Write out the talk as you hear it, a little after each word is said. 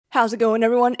How's it going,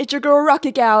 everyone? It's your girl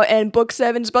Rocket Gal, and Book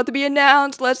 7 is about to be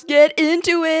announced. Let's get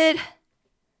into it!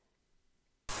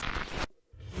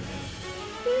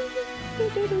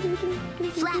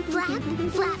 Flap, flap,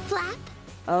 flap, flap.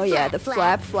 Oh yeah, the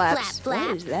Flap, flaps. flap, flap.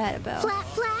 What is that about? Flap,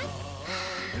 flap.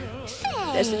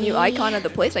 That's the new icon of the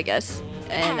place, I guess.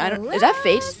 And I don't. Is that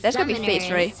face? That's gotta be face,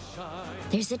 right?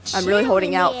 There's a I'm really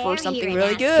holding out for something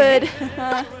really good.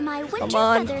 But my winter Come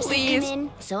on, feathers please. have come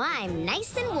in, so I'm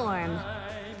nice and warm.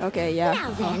 Okay, yeah.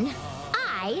 Now then,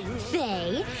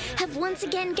 they have once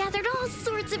again gathered all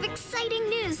sorts of exciting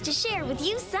news to share with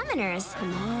you summoners.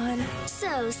 Come on.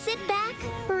 So sit back,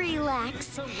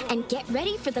 relax, and get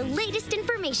ready for the latest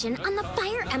information on the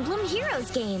Fire Emblem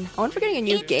Heroes game. I want for getting a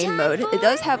new It's game time mode. It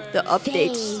does have the FEH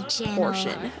updates Channel.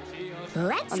 portion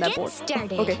Let's on that get board.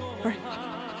 started. Okay. All right.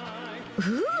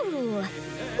 Ooh,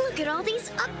 look at all these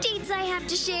updates I have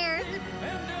to share.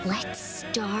 Let's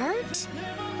start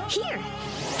here.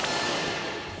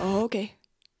 Oh, okay.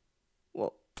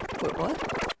 Whoa. Wait,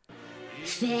 what?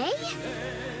 Faye?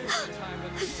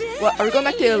 Faye? What? Are we going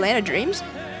back to the Land of Dreams?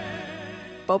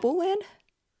 Bubble Land?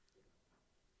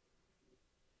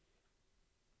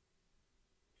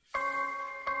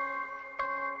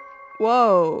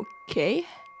 Whoa. Okay.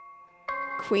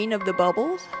 Queen of the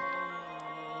Bubbles?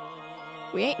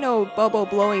 We ain't no bubble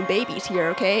blowing babies here,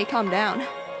 okay? Calm down.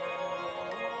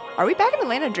 Are we back in the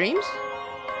Land of Dreams?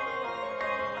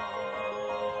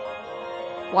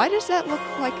 Why does that look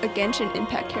like a Genshin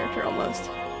Impact character almost?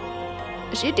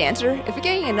 Is she a dancer? If we're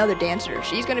getting another dancer,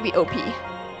 she's gonna be OP.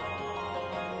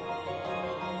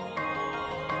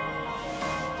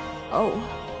 Oh.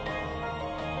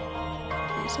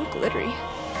 It's so glittery.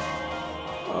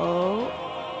 Oh.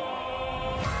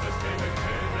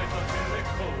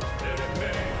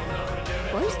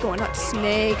 What is going on?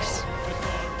 Snakes.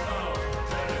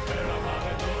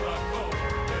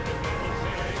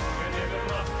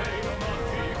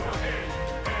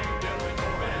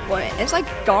 It's like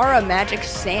Gara magic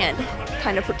sand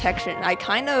kind of protection. I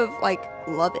kind of like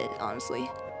love it, honestly.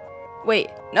 Wait,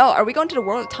 no, are we going to the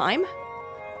world of time?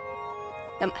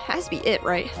 That has to be it,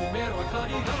 right?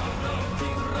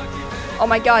 Oh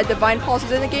my god, Divine Pulse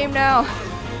is in the game now.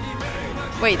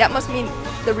 Wait, that must mean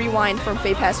the rewind from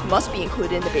Fate Pass must be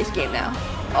included in the base game now.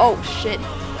 Oh shit.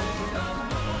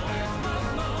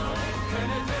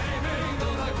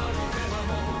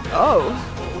 Oh.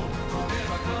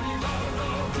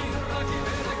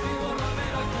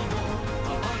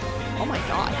 Oh my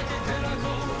god.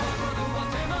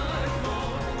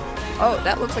 Oh,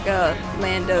 that looks like a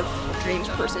Land of Dreams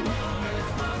person.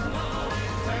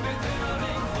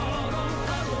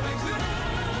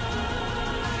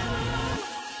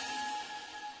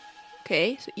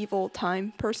 Okay, so evil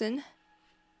time person.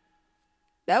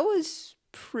 That was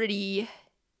pretty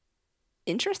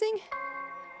interesting.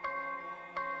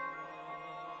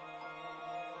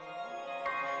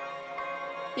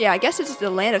 Yeah, I guess it's the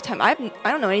Land of Time. I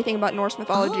don't know anything about Norse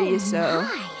mythology, so...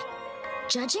 My.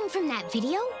 Judging from that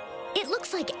video, it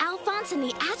looks like Alphonse and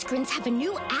the Askrins have a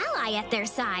new ally at their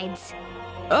sides.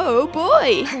 Oh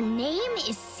boy! Her name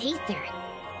is Sather.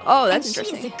 Oh, that's and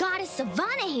interesting. She is the goddess of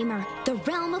Vanaheimr, the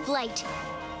realm of light.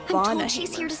 I'm told she's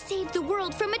Vanaheimr. here to save the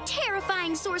world from a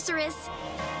terrifying sorceress.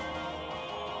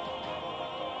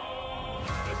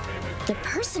 The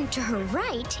person to her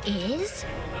right is...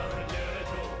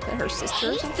 Is that her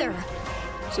sister or something?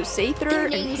 Hather. So Sather Their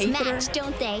and names Hather? match,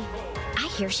 don't they? I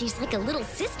hear she's like a little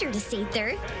sister to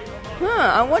Sather. Huh,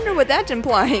 I wonder what that's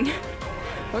implying.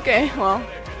 Okay, well...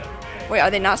 Wait, are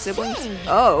they not siblings? Hey.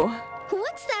 Oh.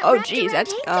 What's that? Oh wrapped geez, around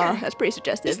Hather? that's pretty Is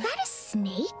suggestive. that a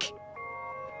snake?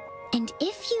 And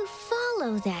if you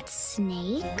follow that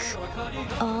snake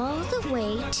all the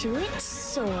way to its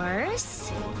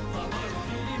source,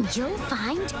 you'll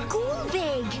find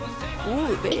Gulvig.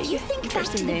 Ooh, big. If you think back to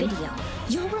Interesting the name. video,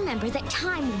 you'll remember that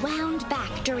time wound back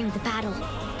during the battle.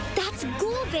 That's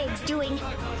Gulvig's doing.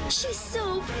 She's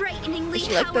so frighteningly Is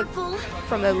she like the powerful.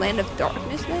 from the Land of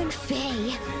Darkness then?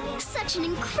 Faye, such an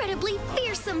incredibly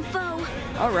fearsome foe.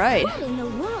 Alright. What in the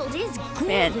world is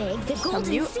Man, Gulvig, the some Golden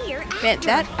new- Seer, after? Man,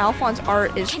 that Alphonse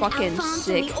art is Can fucking Alphonse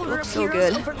sick. and the It Order looks of so Heroes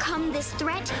good. overcome this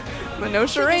threat? But no For the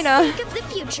Serena. sake of the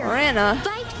future, Serena.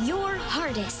 fight your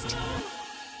hardest.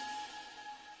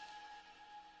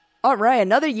 Alright,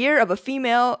 another year of a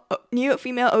new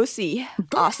female OC. Book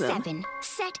Awesome. 7,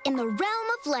 set in the realm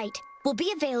of light, will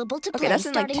be available to Okay, play that's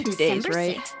in, like, starting 2 days, December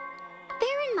right? 6th.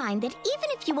 Bear in mind that even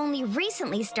if you only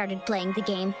recently started playing the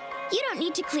game, you don't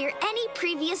need to clear any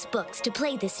previous books to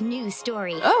play this new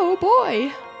story. Oh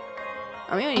boy.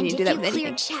 I mean, I And need to do if that you with cleared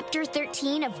anything. Chapter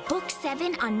 13 of Book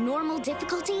 7 on normal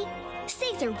difficulty,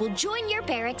 Sather will join your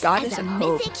barracks Goddess as a of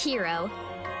Hope. mythic hero.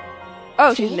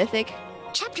 Oh, she's mythic.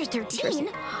 Chapter 13?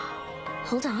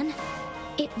 Hold on.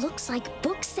 It looks like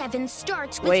Book 7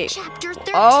 starts with Wait. Chapter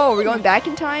 13. Oh, we're going back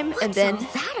in time and What's then all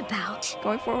that about?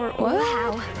 going forward. What?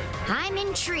 Wow, I'm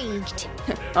intrigued.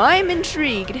 I'm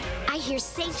intrigued. I hear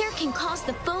Sather can cause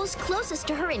the foes closest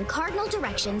to her in cardinal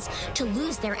directions to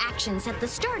lose their actions at the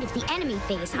start of the enemy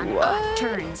phase on odd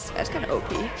turns. That's kind of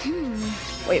OP.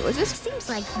 Wait, was this? Seems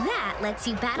like that lets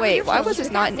you battle Wait, your why foes was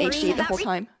this not in without HD worrying the whole about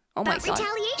time? Oh my about god.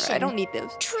 retaliation. I don't need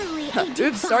those. Truly a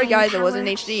Oops, sorry divine guys, it wasn't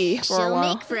power. in HD for a She'll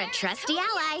while. make for a trusty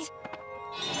ally.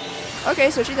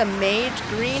 Okay, so she's a mage,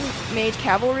 green mage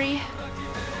cavalry.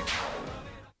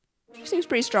 She seems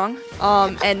pretty strong.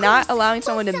 And not allowing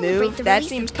someone to move, that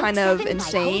seems kind of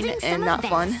insane and not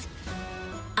fun.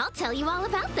 I'll tell you all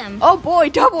about them. Oh boy,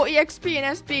 double EXP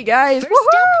and SP, guys! First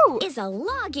Woohoo! up is a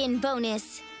login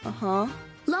bonus. Uh-huh.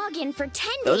 Login for 10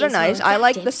 days. Those are nice. while I it's like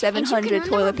active, the 700 and you can earn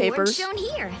toilet the rewards papers. shown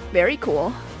here. Very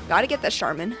cool. Gotta get that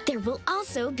Charmin. There will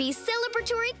also be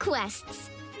celebratory quests.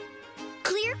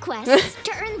 Clear quests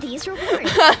to earn these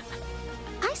rewards.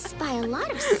 I spy a lot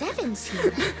of 7s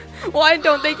here. Why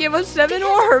don't they give us 7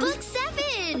 Because of orbs? Book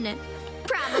 7!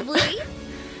 Probably.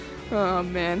 Oh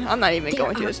man, I'm not even There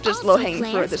going to. are It's just also low-hanging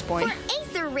fruit at this point. For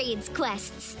Aether Raids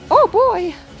quests. Oh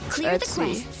boy! Clear Let's the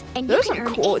see. quests, and Those you are can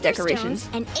some earn cool Aether decorations.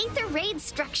 Stones and Aether Raid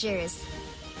structures.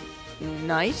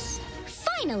 Nice.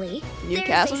 Finally, New there's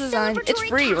castle a design. It's celebratory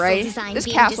free, castle right? design This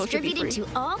being castle should be distributed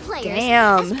free. to all players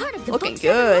Damn, as part of the looking Book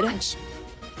 7 good. launch.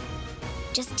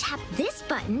 Just tap this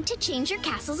button to change your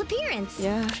castle's appearance.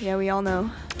 Yeah, we all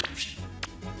know.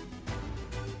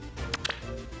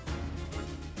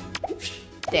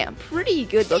 Damn, pretty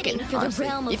good looking, Fitting for the honestly.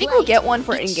 realm of You think we'll light. get one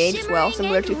for It's in-game as well,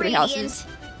 similar shimmering to Three and Houses?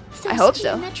 radiant. I hope Those so.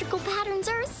 geometrical patterns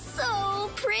are so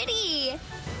pretty.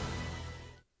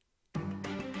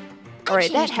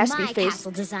 Alright, that changed has to be my face.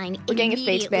 castle design We're getting a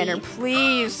face banner, immediately.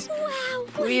 please. Wow,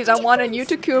 what Please, a I want a new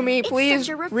difference. Takumi. It's Please, such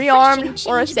a refreshing rearmed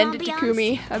or change ascended of ambiance.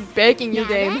 Takumi. I'm begging you, Now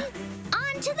game. then,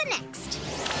 on to the next.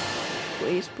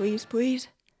 Please, please, please.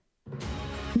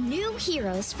 New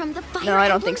heroes from the Fire No, I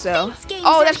don't Emblem think so. Fates games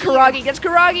Oh, are that's here. Kuragi. That's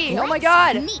Kuragi. Oh my Let's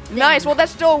god. meet them. Nice. Well,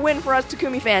 that's still a win for us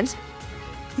Takumi fans.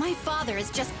 My father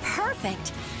is just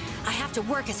perfect. I have to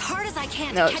work as hard as I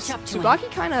can No, to catch up to him.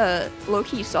 Tsubaki kind of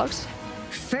low-key sucks.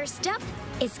 First up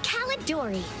is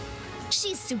Kalidori.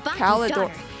 She's Tsubaki's Kalidor-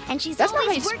 daughter, and she's That's not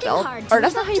always how you working spell- hard or to that's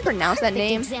live not how you up to the pronounce that perfect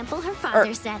name. example her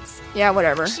father sets. Yeah,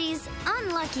 whatever. She's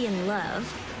unlucky in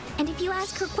love, and if you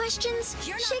ask her questions,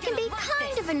 You're not she can gonna be like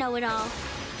kind this. of a know-it-all.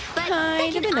 But Kind they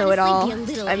of can a honestly know-it-all. be a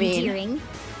little I mean, endearing.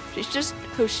 She's just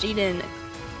Hoshiden.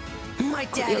 My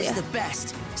dad Cordelia. is the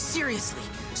best. Seriously,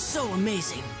 so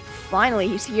amazing. Finally,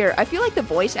 he's here. I feel like the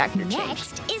voice actor changed.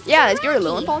 Next is Yeah, is Gary Kuragi.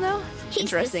 Lilienthal now? He's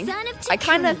Interesting. The son of I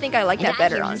kind of Takumi, think I like and that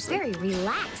better, hear honestly. He's very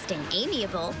relaxed and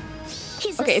amiable.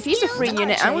 He's Okay, a if he's a free skilled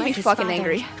unit, archer I'm gonna be like his fucking father,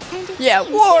 angry. and it Yeah,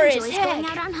 seems war he is enjoys going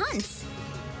heck. out on hunts.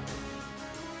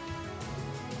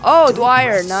 Oh, Don't Dwyer,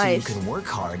 rest nice. So you can work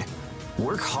hard.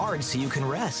 Work hard so you can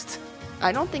rest.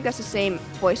 I don't think that's the same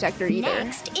voice actor either.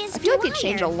 Next is I feel like they Dwyer.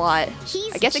 changed a lot.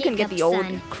 He's I guess I couldn't get the Jacob's old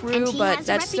son, crew, and he but has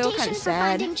that's a still kind reputation of for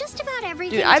sad. finding just about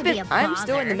everything Dude, to be a I'm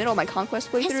still in the bother. middle of my conquest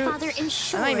His playthrough. father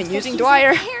ensures I'm not even that using he's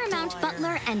Dwyer. a paramount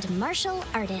butler and martial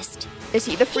artist. Is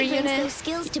he the free He brings unit? those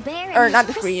skills to bear Or in not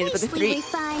his the free unit, but the precisely 3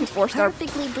 refined, to 4-star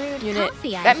perfectly brewed unit.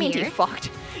 coffee, I That means hear. he's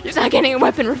fucked. He's not getting a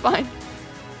weapon refined.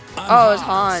 Oh, it's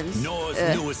Hans. Noah's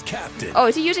newest captain. Oh,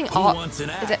 is he using Who Au- wants an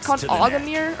Is it axe called to the neck?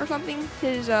 Agamir or something?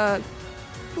 His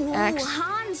Ooh, axe.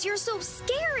 Hans, you're so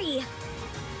scary.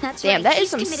 That's Damn, right. that is he's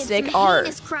some committed sick some art.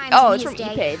 heinous crimes Oh, in it's his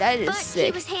from day, Ippei. That is but sick.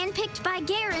 he was handpicked by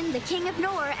Garen, the king of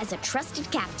Nor, as a trusted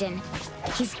captain.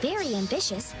 He's very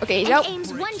ambitious. Okay, he's and got-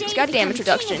 aims one day he's got to damage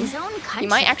become king reduction. of his own He country.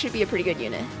 might actually be a pretty good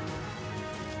unit.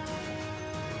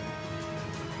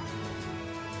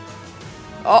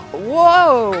 Oh,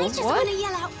 whoa! I just What? want to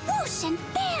yell out whoosh and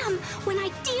bam when I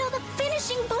deal the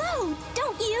finishing blow,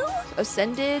 don't you?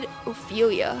 Ascended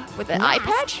Ophelia with an eye Last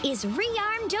patch? is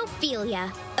rearmed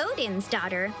Ophelia, Odin's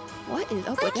daughter. What is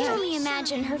up I with can that? only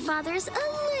imagine her father's a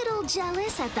little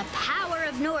jealous at the power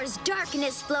of Nor's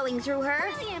darkness flowing through her.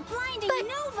 Brilliant, blinding But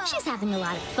nova. she's having a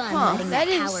lot of fun Huh, letting that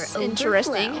that power is overflow.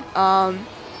 interesting.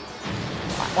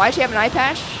 Why does she have an eye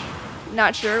patch?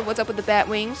 Not sure. What's up with the bat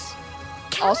wings?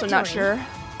 Also not Kalidori, sure.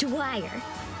 Dwyer,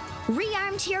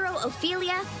 rearmed hero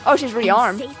Ophelia. Oh, she's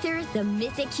rearmed. And Sather, the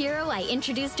mythic hero I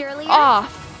introduced earlier, Ah,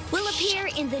 will appear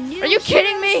in the new Are you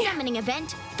kidding hero me? summoning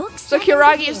event, Book So 7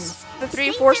 Kiragi begins. is the 3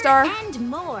 to Sather 4-star? and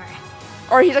more.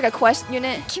 or he's like a quest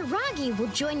unit. Kiragi will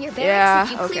join your Yeah,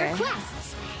 barracks if you clear okay.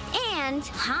 quests. And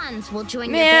Hans will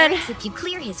join Man, your barracks if you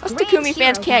clear his Us grand Takumi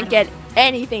fans hero can't battle. get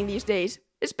anything these days.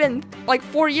 It's been like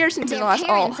 4 years since the Their last.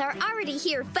 parents are already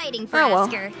here fighting for Oh well.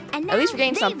 Oscar, and now At least we're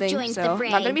getting they've something, joined so the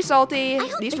fray. not gonna be salty. I At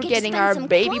hope least they we're get to getting spend our some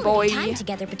baby boy. quality time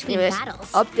together between Anyways,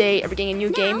 battles. update. Are we getting a new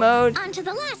Now, game mode? on to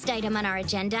the last item on our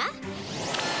agenda.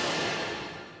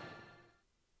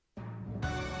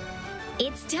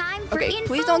 It's time for Okay, info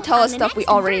please don't tell on us the stuff we next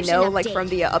already version know, like update. from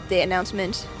the update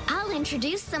announcement. I'll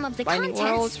introduce some of the Finding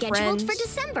content worlds, scheduled for friends.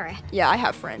 December. Yeah, I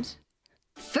have friends.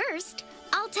 First,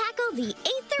 I'll tackle the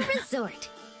Aether Resort.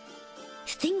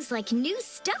 Things like new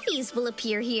stuffies will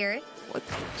appear here. What?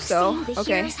 So, Seeing the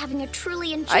okay. heroes having a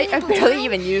truly I enjoyable barely time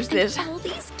even use and this. all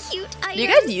these cute items Do you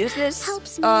guys use this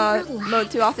helps me mode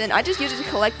too relax. often? I just use it to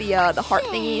collect the heart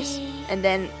thingies, and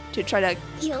then to try to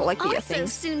You'll collect the also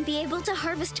things. soon be able to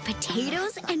harvest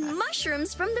potatoes and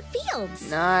mushrooms from the fields.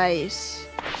 Nice.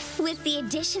 With the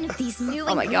addition of these new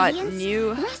Oh my god, ingredients,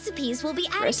 new. recipes will be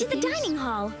added to the recipes? dining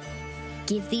hall.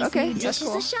 Give these Okay, new that's dishes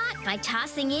cool. a shot by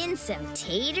tossing in some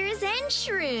taters and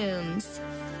shrooms.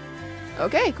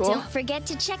 Okay, cool. Don't forget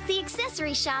to check the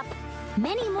accessory shop.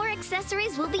 Many more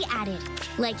accessories will be added,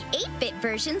 like 8-bit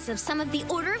versions of some of the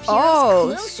Order of Heroes'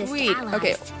 Oh, closest sweet. allies.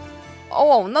 Okay.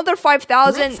 Oh, another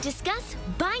 5,000. Let's discuss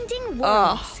Binding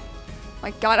Oh, Worlds.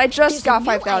 my god, I just There's got a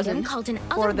new item 5,000 called an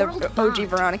for the Otherworld OG Bond,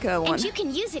 Veronica one. And you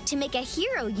can use it to make a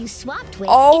hero you swapped with into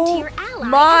Oh your ally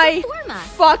my as a forma.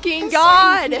 fucking And certain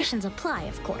god! conditions apply,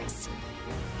 of course.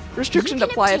 Restrictions You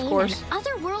can apply, of obtain course. An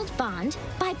Otherworld Bond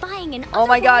by buying an Oh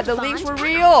my god, the Otherworld leaks were Bond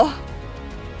real!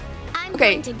 I'm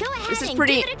Okay, going to go ahead this is and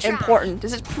pretty give it a try. important.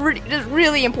 This is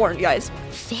really important, guys.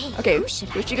 Faye, Okay, who should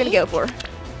what I you gonna go pick? for?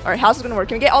 Alright, how's it gonna work?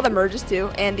 Can we get all the merges too?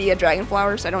 And the dragon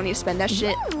flowers, so I don't need to spend that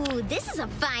shit. Ooh, this is a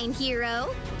fine hero.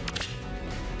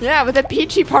 Yeah, with the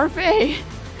peachy parfait.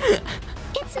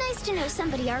 It's nice to know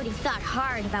somebody already thought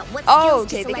hard about what Oh, skills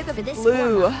to okay, they select get for the this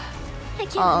blue forma. I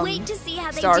can't wait to see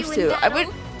how they stars do in too.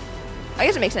 battle. I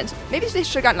guess it makes sense. Maybe they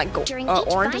should have gotten like During each orange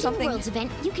or Binding something. Worlds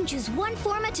event, you can choose one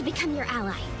forma to become your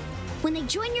ally. When they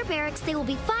join your barracks, they will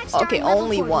be 5-star Okay, and level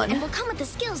only 40 one. and will come with the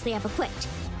skills they have equipped.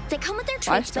 They come with their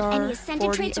traits, but 5-star, any ascended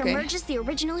 40, traits or okay. merges the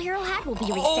original hero had will be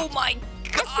reset. Oh my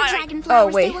As for god! dragon Oh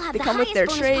flowers, wait, they will have they the come with highest their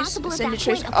bonus traits, possible at ascended that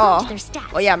traits. point applied Oh, to their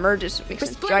stats. well yeah, merges makes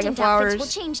sense. Dragon Resplendent outfits will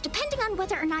flowers. change depending on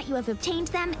whether or not you have obtained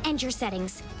them and your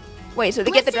settings. Wait, so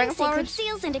they get the dragon Blessings, sacred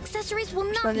flowers? seals, and accessories will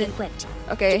not be Resplendent. equipped.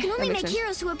 Okay, You can only that make makes sense.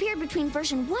 heroes who appeared between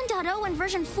version 1.0 and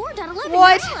version 4.11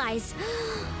 What? allies.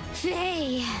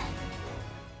 Faye.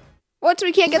 What? So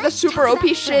we can't get the Let's super talk OP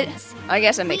about shit? friends. I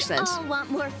guess that makes We sense. all want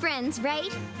more friends, right?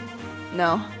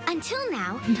 No. Until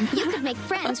now, you could make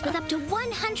friends with up to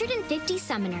 150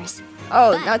 summoners.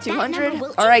 Oh, But not that number 200?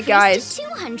 will Alright, increase guys. to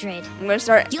 200. I'm gonna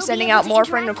start You'll be sending able out to more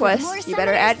friend interact with requests. more You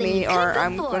better add summoners than me, you or could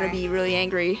I'm gonna before. be really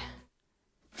angry.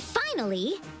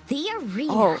 Finally, the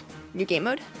arena. Oh, new game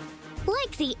mode?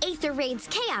 Like the Aether Raids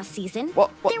Chaos season,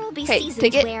 What? there will be Hey, seasons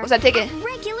ticket? where, What's that ticket? at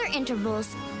regular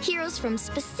intervals, heroes from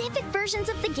specific versions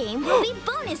of the game will be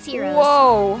bonus heroes.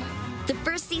 Whoa! The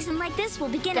first season like this will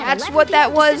begin at That's 11 what that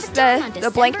p.m. was, Pacific time on the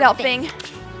blanked December out 5th. thing.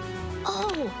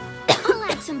 Oh, I'll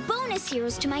add some bonus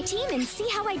heroes to my team and see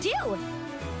how I do.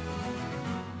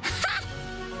 Ha!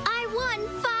 I won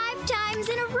 5 times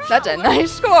in a row. That's a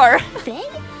nice score. Faye?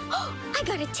 I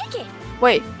got a ticket.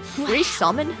 Wait, free Wow.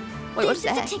 summon? Wait, what's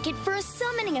This that? is a ticket for a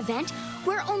summoning event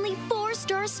where only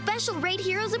 4-star special raid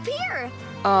heroes appear.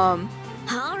 All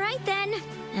right then.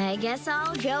 I guess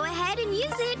I'll go ahead and use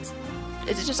it.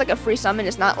 Is it just like a free summon?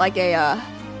 It's not like a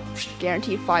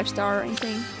guaranteed 5-star or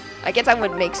anything? I guess that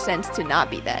would make sense to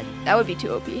not be that. That would be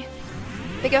too OP.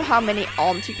 Think of how many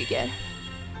alms you could get.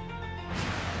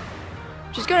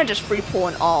 She's gonna just free pull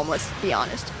an alm, let's be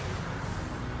honest.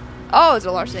 Oh, it's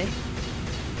a Larcy.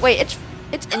 Wait, it's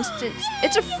instant.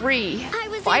 It's a free I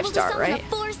was 5-star, able to summon right? a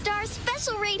 4-star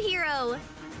special raid hero.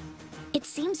 It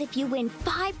seems if you win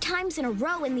 5 times in a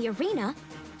row in the arena,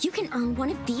 you can earn one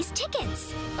of these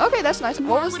tickets. Okay, that's nice.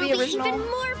 What Now was it'll the be original? even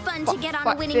more fun to get on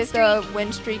a winning fifth streak.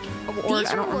 win streak award.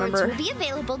 These I don't rewards remember. will be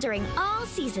available during all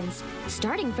seasons,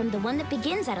 starting from the one that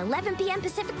begins at 11 p.m.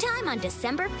 Pacific time on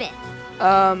December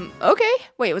 5th. Okay.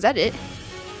 Wait, was that it?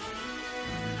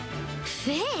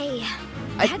 Faye,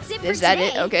 that's it for Is that today.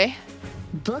 it? Okay.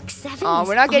 Book 7 Oh, is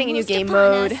we're not getting a new almost game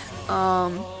upon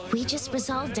mode. us. We just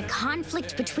resolved a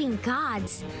conflict between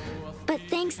gods. But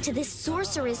thanks to this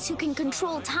sorceress who can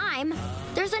control time,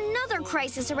 there's another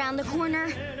crisis around the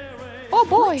corner. Oh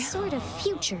boy. What sort of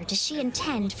future does she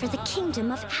intend for the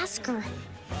kingdom of Asker?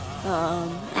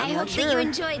 I I'm hope not that you sure.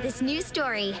 enjoy this new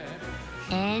story.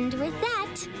 And with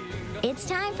that, it's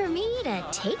time for me to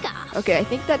take off. Okay, I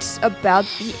think that's about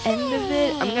the end of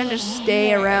it. I'm gonna just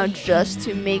stay around just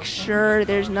to make sure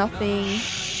there's nothing.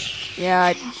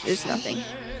 Yeah, there's nothing.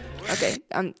 Okay,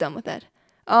 I'm done with that.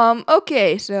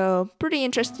 Okay, so pretty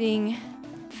interesting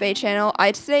FEH Channel.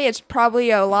 I'd say it's probably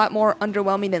a lot more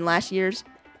underwhelming than last year's.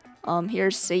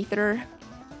 Here's Sather.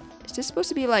 Is this supposed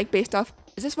to be like based off?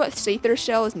 Is this what Sather's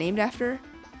shell is named after?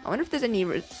 I wonder if there's any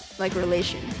like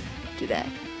relation to that.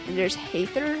 And there's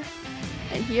Hather,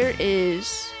 and here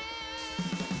is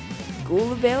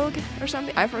Gulvelg or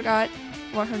something. I forgot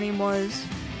what her name was.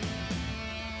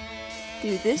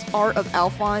 Dude, this art of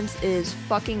Alphonse is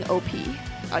fucking OP.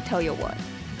 I'll tell you what.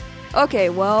 Okay,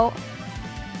 well,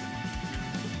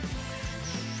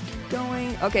 keep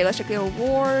going. Okay, let's check the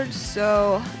awards.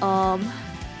 So,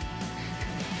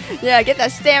 yeah, get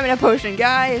that stamina potion,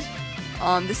 guys.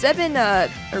 The 7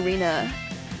 arena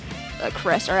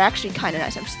crests are actually kind of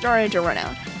nice. I'm starting to run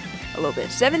out a little bit.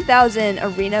 7,000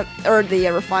 arena, or the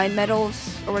refined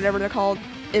metals, or whatever they're called,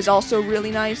 is also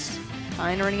really nice.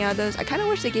 Kind of running out of those. I kind of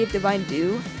wish they gave Divine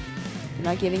Dew. They're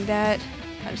not giving that.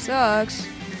 Kind of sucks.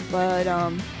 But,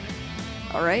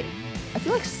 alright. I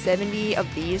feel like 70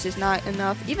 of these is not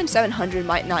enough. Even 700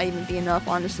 might not even be enough,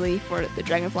 honestly, for the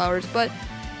dragon flowers. But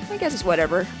I guess it's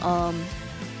whatever. And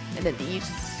then these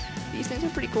things are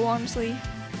pretty cool, honestly.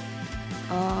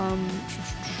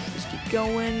 Let's keep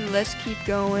going. Let's keep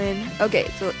going. Okay,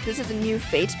 so this is a new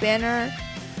Fates banner.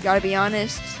 Gotta be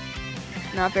honest,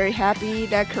 not very happy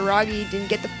that Karagi didn't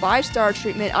get the 5-star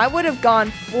treatment. I would have gone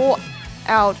full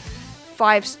out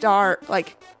 5-star,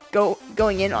 like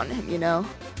going in on him, you know,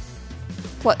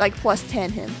 like plus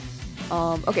 10 him.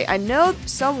 Okay, I know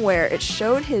somewhere it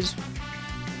showed his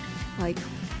like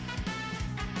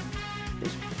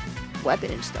his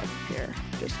weapon and stuff here.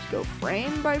 Just go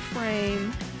frame by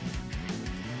frame.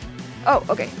 Oh,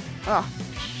 okay. Oh,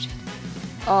 shit.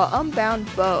 Unbound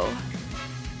bow.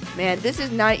 Man, this is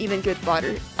not even good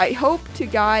fodder. I hope to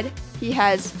God he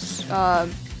has,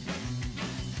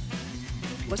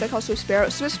 what's that called? Swift Sparrow?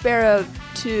 Swift Sparrow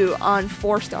 2 on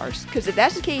 4 stars. Because if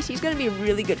that's the case, he's going to be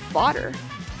really good fodder.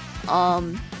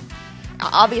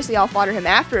 Obviously, I'll fodder him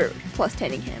after plus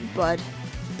 10ing him, but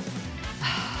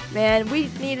man, we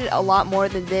needed a lot more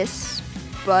than this.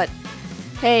 But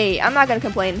hey, I'm not going to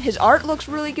complain. His art looks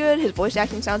really good. His voice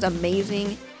acting sounds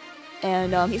amazing.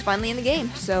 And he's finally in the game.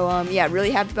 So, yeah,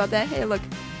 really happy about that. Hey, look.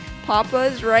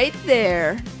 Papa's right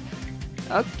there.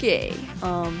 Okay.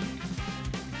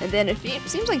 And then it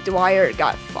seems like Dwyer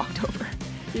got fucked over.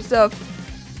 He's a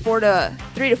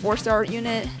 3 to 4 star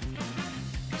unit.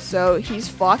 So, he's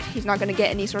fucked. He's not going to get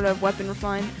any sort of weapon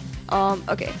refine.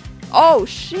 Okay. Oh,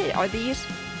 shit. Are these...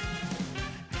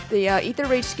 The Ether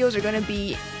Rage skills are going to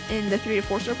be in the 3 to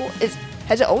 4 star pool?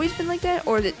 Has it always been like that?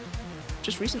 Or is it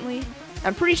just recently?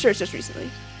 I'm pretty sure it's just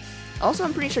recently. Also,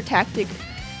 I'm pretty sure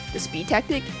the speed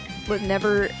tactic was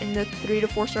never in the 3 to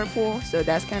 4 star pool, so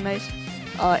that's kind of nice.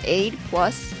 Aid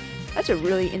plus, that's a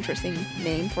really interesting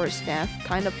name for a staff.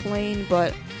 Kind of plain,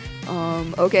 but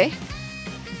okay.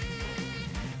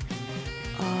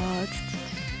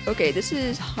 Okay, this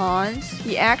is Hans.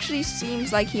 He actually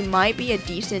seems like he might be a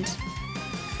decent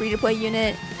free-to-play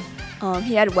unit.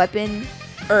 He had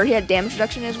damage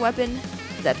reduction in his weapon.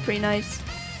 That's pretty nice.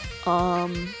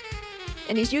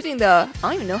 And he's using the, I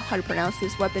don't even know how to pronounce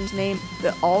this weapon's name, the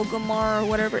Algamar or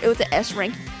whatever. It was the S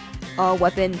rank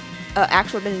weapon,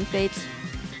 axe weapon in Fates.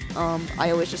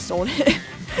 I always just sold it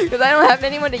because I don't have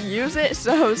anyone to use it,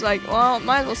 so I was like, well,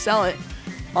 might as well sell it.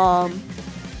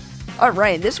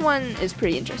 Alright, this one is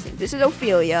pretty interesting. This is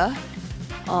Ophelia.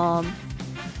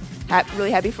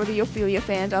 Really happy for the Ophelia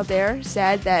fans out there.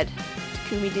 Sad that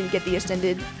Takumi didn't get the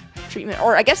extended treatment,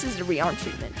 or I guess this is a rearm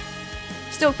treatment.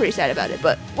 Still pretty sad about it,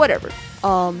 but whatever.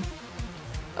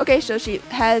 Okay, so she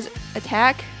has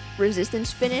attack,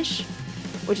 resistance finish,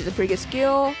 which is a pretty good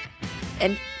skill.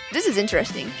 And this is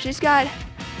interesting. She's got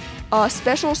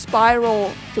special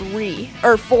spiral 3,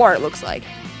 or 4 it looks like.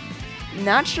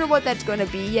 Not sure what that's going to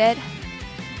be yet,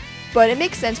 but it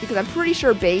makes sense because I'm pretty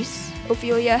sure base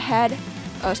Ophelia had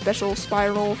a special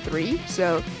spiral 3,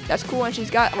 so that's cool. And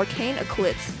she's got arcane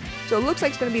eclipse, so it looks like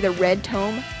it's going to be the red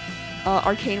tome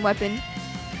arcane weapon.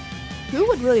 Who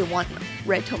would really want a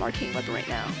red tome arcane weapon right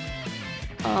now?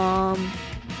 I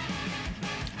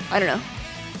don't know.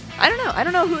 I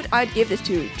don't know who I'd give this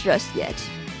to just yet,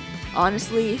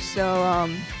 honestly. So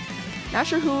not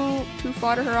sure who to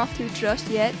fodder her off to just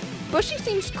yet, but she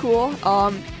seems cool.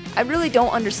 I really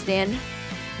don't understand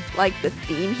like the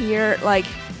theme here. Like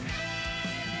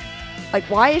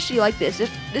why is she like this?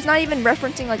 It's not even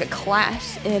referencing like a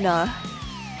class in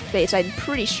Fates, I'm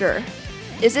pretty sure.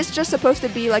 Is this just supposed to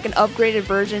be like an upgraded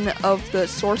version of the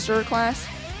sorcerer class?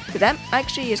 Because that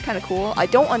actually is kind of cool. I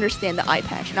don't understand the eye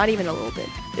patch, not even a little bit.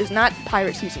 It's not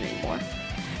pirate season anymore.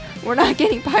 We're not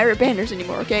getting pirate banners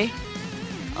anymore, okay?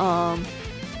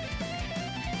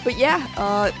 But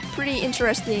yeah, pretty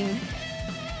interesting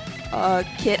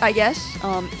kit, I guess.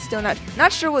 Still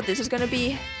not sure what this is gonna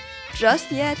be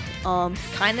just yet.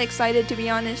 Kind of excited, to be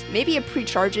honest. Maybe it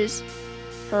pre-charges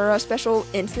her special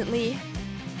instantly,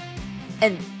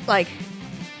 and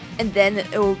then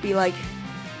it will be like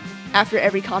after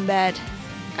every combat,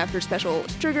 after special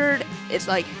is triggered, it's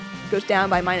like goes down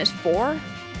by -4.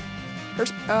 Her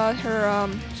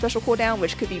special cooldown,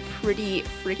 which could be pretty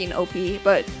freaking OP,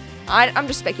 but I'm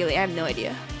just speculating. I have no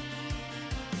idea.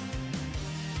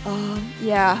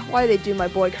 Yeah, why did they do my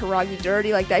boy Karagi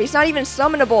dirty like that? He's not even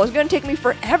summonable. It's gonna take me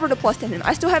forever to +10 him.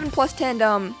 I still haven't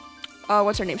 +10'd,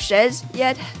 what's her name, Shez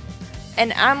yet?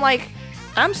 And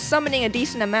I'm summoning a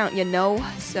decent amount, you know?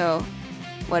 So,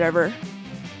 whatever.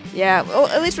 Yeah, well,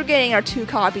 at least we're getting our 2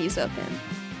 copies of him.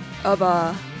 Of,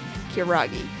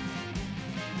 Kiragi.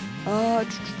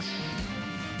 Let's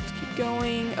keep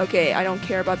going. Okay, I don't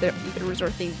care about the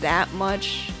resort thing that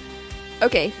much.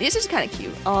 Okay, this is kind of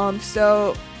cute.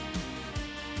 So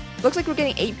looks like we're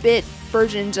getting 8-bit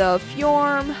versions of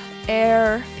Fjorm,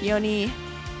 Air, Peony,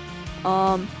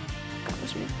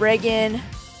 Regan,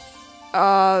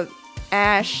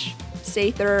 Ash,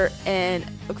 Sather, and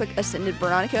looks like Ascended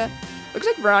Veronica. Looks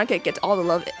like Veronica gets all the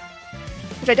love,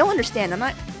 which I don't understand.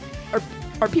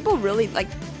 Are people really like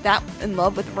that in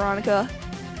love with Veronica?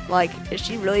 Like, is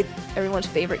she really everyone's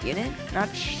favorite unit?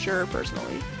 Not sure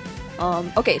personally.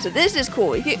 Okay, so this is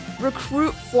cool. You can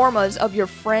recruit formas of your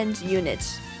friends'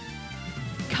 units.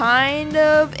 Kind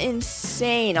of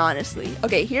insane, honestly.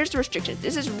 Okay, here's the restrictions.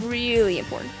 This is really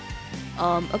important.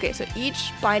 Okay, so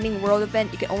each Binding World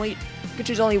event, you can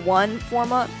choose only 1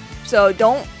 forma. So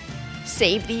don't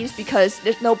save these because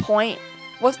there's no point.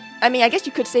 Well, I mean, I guess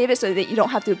you could save it so that you don't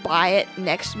have to buy it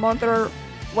next month or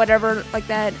whatever like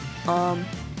that.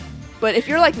 But if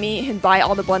you're like me and buy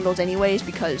all the bundles anyways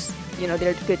because, you know,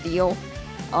 they're a good deal,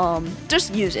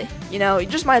 just use it. You know, you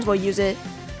just might as well use it.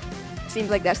 Seems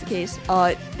like that's the case.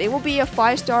 They will be a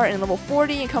 5-star and level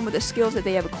 40 and come with the skills that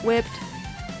they have equipped.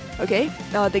 Okay,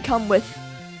 they come with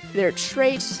their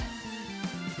traits.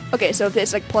 Okay, so if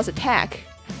it's like plus attack,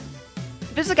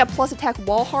 if it's like a plus attack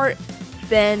wall heart,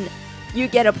 then you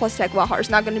get a plus attack wall heart. It's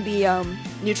not going to be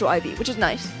neutral IV, which is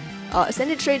nice.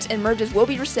 Ascended traits and merges will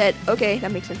be reset. Okay,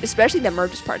 that makes sense. Especially the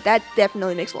merges part. That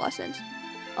definitely makes a lot of sense.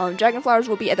 Dragon flowers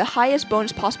will be at the highest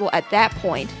bonus possible at that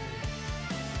point.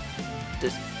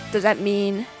 Does that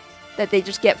mean that they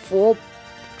just get full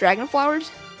dragon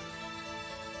flowers?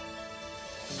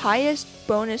 Highest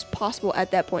bonus possible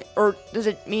at that point, or does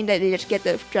it mean that they just get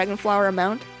the dragon flower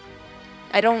amount?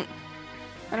 I don't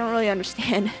really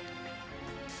understand.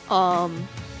 I'm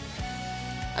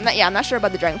not sure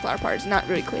about the dragon flower part. It's not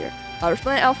really clear.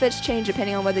 Resplendent outfits change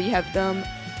depending on whether you have them,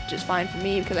 which is fine for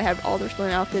me because I have all the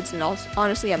resplendent outfits, and also,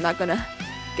 honestly, I'm not gonna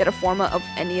get a forma of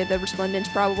any of the resplendents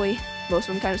probably. Most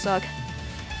of them kind of suck.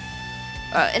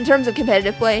 In terms of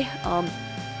competitive play, I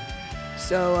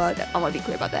want to be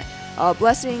clear about that.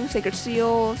 Blessings, Sacred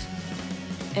Seals,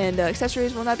 and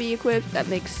accessories will not be equipped. That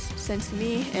makes sense to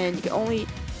me. And you can only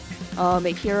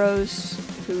make heroes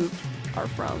who are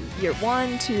from year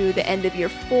 1 to the end of year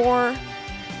 4.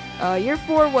 Year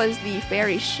 4 was the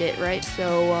fairy shit, right?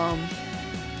 So,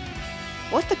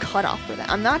 what's the cutoff for that?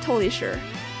 I'm not totally sure.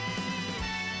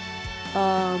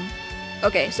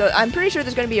 Okay, so I'm pretty sure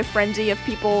there's going to be a frenzy of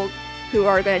people who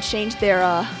are going to change their,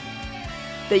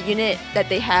 the unit that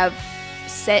they have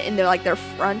set in their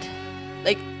front.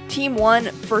 Like, Team 1,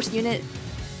 first unit,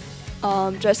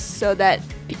 just so that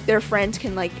their friends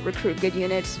can, like, recruit good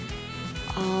units.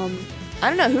 I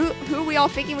don't know, who are we all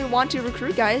thinking we want to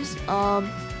recruit, guys?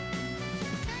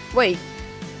 Wait,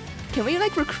 can we,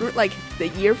 like, recruit, like, the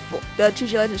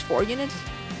 2G Legends 4 units?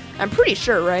 I'm pretty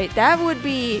sure, right? That would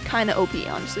be kind of OP,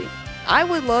 honestly. I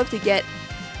would love to get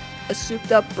a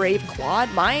souped up Brave Claude.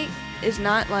 Mine is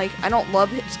not, like, I don't love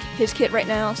his kit right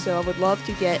now, so I would love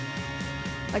to get,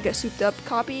 like, a souped up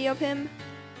copy of him.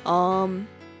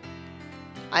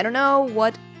 I don't know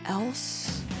what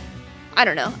else. I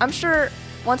don't know. I'm sure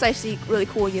once I see really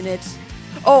cool units.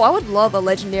 Oh, I would love a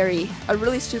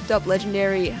really souped up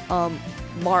legendary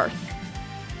Marth.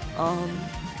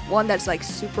 One that's like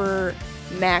super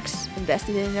max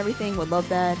invested in and everything. Would love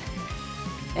that.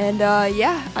 And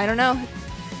yeah, I don't know.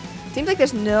 Seems like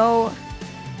there's no,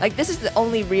 like, this is the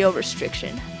only real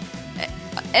restriction.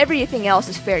 Everything else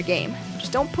is fair game.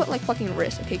 Just don't put, like, fucking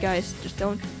risk, okay, guys? Just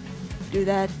don't do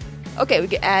that. Okay, we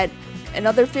can add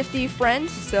another 50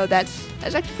 friends, so that's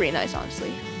actually pretty nice,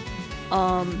 honestly.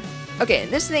 Okay,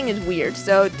 this thing is weird.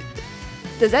 So,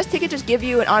 does that ticket just give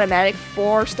you an automatic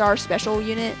 4-star special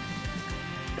unit?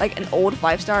 Like an old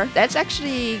 5-star? That's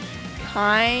actually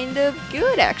kind of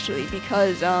good actually,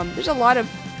 because there's a lot of,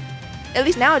 at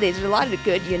least nowadays, there's a lot of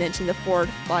good units in the 4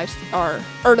 to 5 star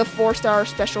or the 4-star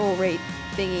special rate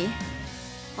thingy.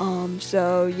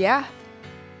 So yeah.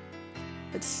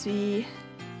 Let's see.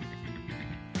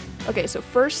 Okay, so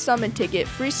first summon ticket,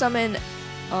 free summon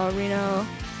Reno,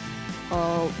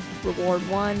 reward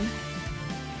 1.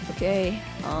 Okay,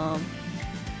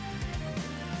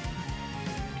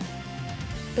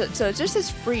 so it just says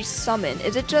free summon.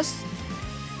 Is it just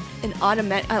an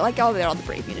automatic? I like all the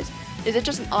brave units. Is it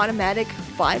just an automatic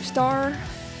 5-star?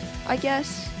 I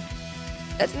guess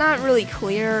that's not really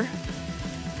clear.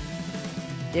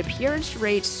 The appearance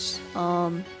rates.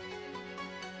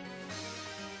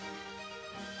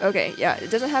 Okay, yeah,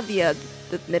 it doesn't have the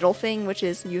middle thing, which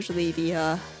is usually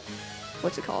the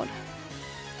what's it called?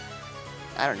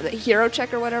 I don't know, the hero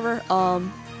check or whatever.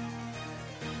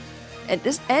 And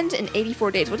this ends in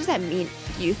 84 days. What does that mean,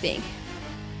 do you think?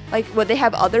 Like, would they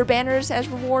have other banners as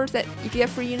rewards that you can get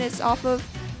free units off of?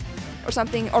 Or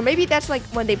something? Or maybe that's like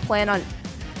when they plan on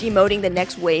demoting the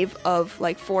next wave of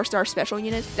like 4-star special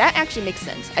units. That actually makes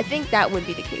sense. I think that would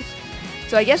be the case.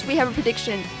 So I guess we have a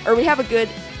prediction, or we have a good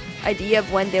idea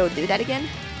of when they will do that again.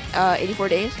 84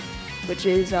 days, which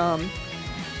is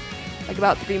like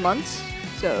about 3 months.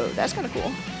 So that's kind of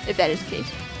cool, if that is the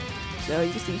case. So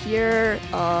you can see here,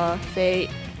 Faye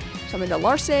summoned a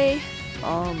Larce.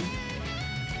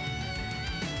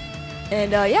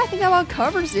 And yeah, I think that about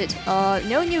covers it.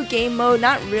 No new game mode,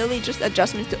 not really, just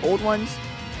adjustments to old ones.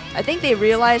 I think they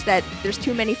realized that there's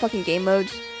too many fucking game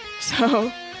modes.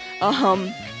 So,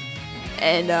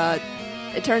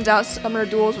 it turns out Summoner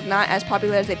Duels was not as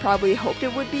popular as they probably hoped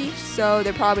it would be. So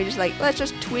they're probably just like, let's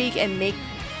just tweak and make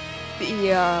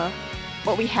the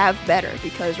what we have better,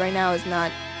 because right now is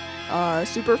not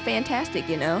super fantastic,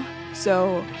 you know.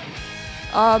 So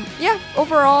yeah,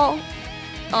 overall,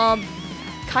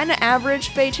 kind of average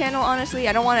FEH Channel, honestly.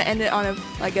 I don't want to end it on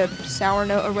a sour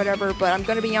note or whatever, but I'm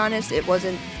gonna be honest, it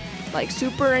wasn't like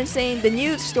super insane. The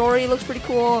new story looks pretty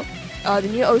cool. The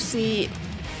new OC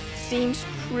seems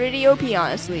pretty OP,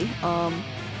 honestly. I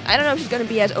don't know if she's gonna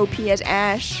be as OP as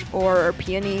Ash or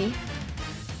Peony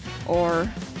or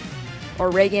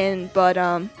Reagan, but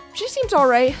she seems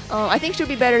alright. I think she'll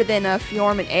be better than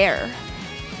Fjorm and Air.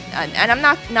 And I'm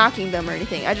not knocking them or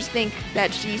anything. I just think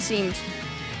that she seems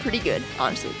pretty good,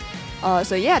 honestly.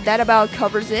 So yeah, that about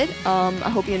covers it. I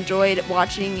hope you enjoyed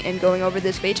watching and going over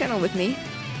this FEH Channel with me.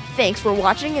 Thanks for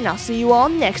watching, and I'll see you all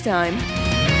next time.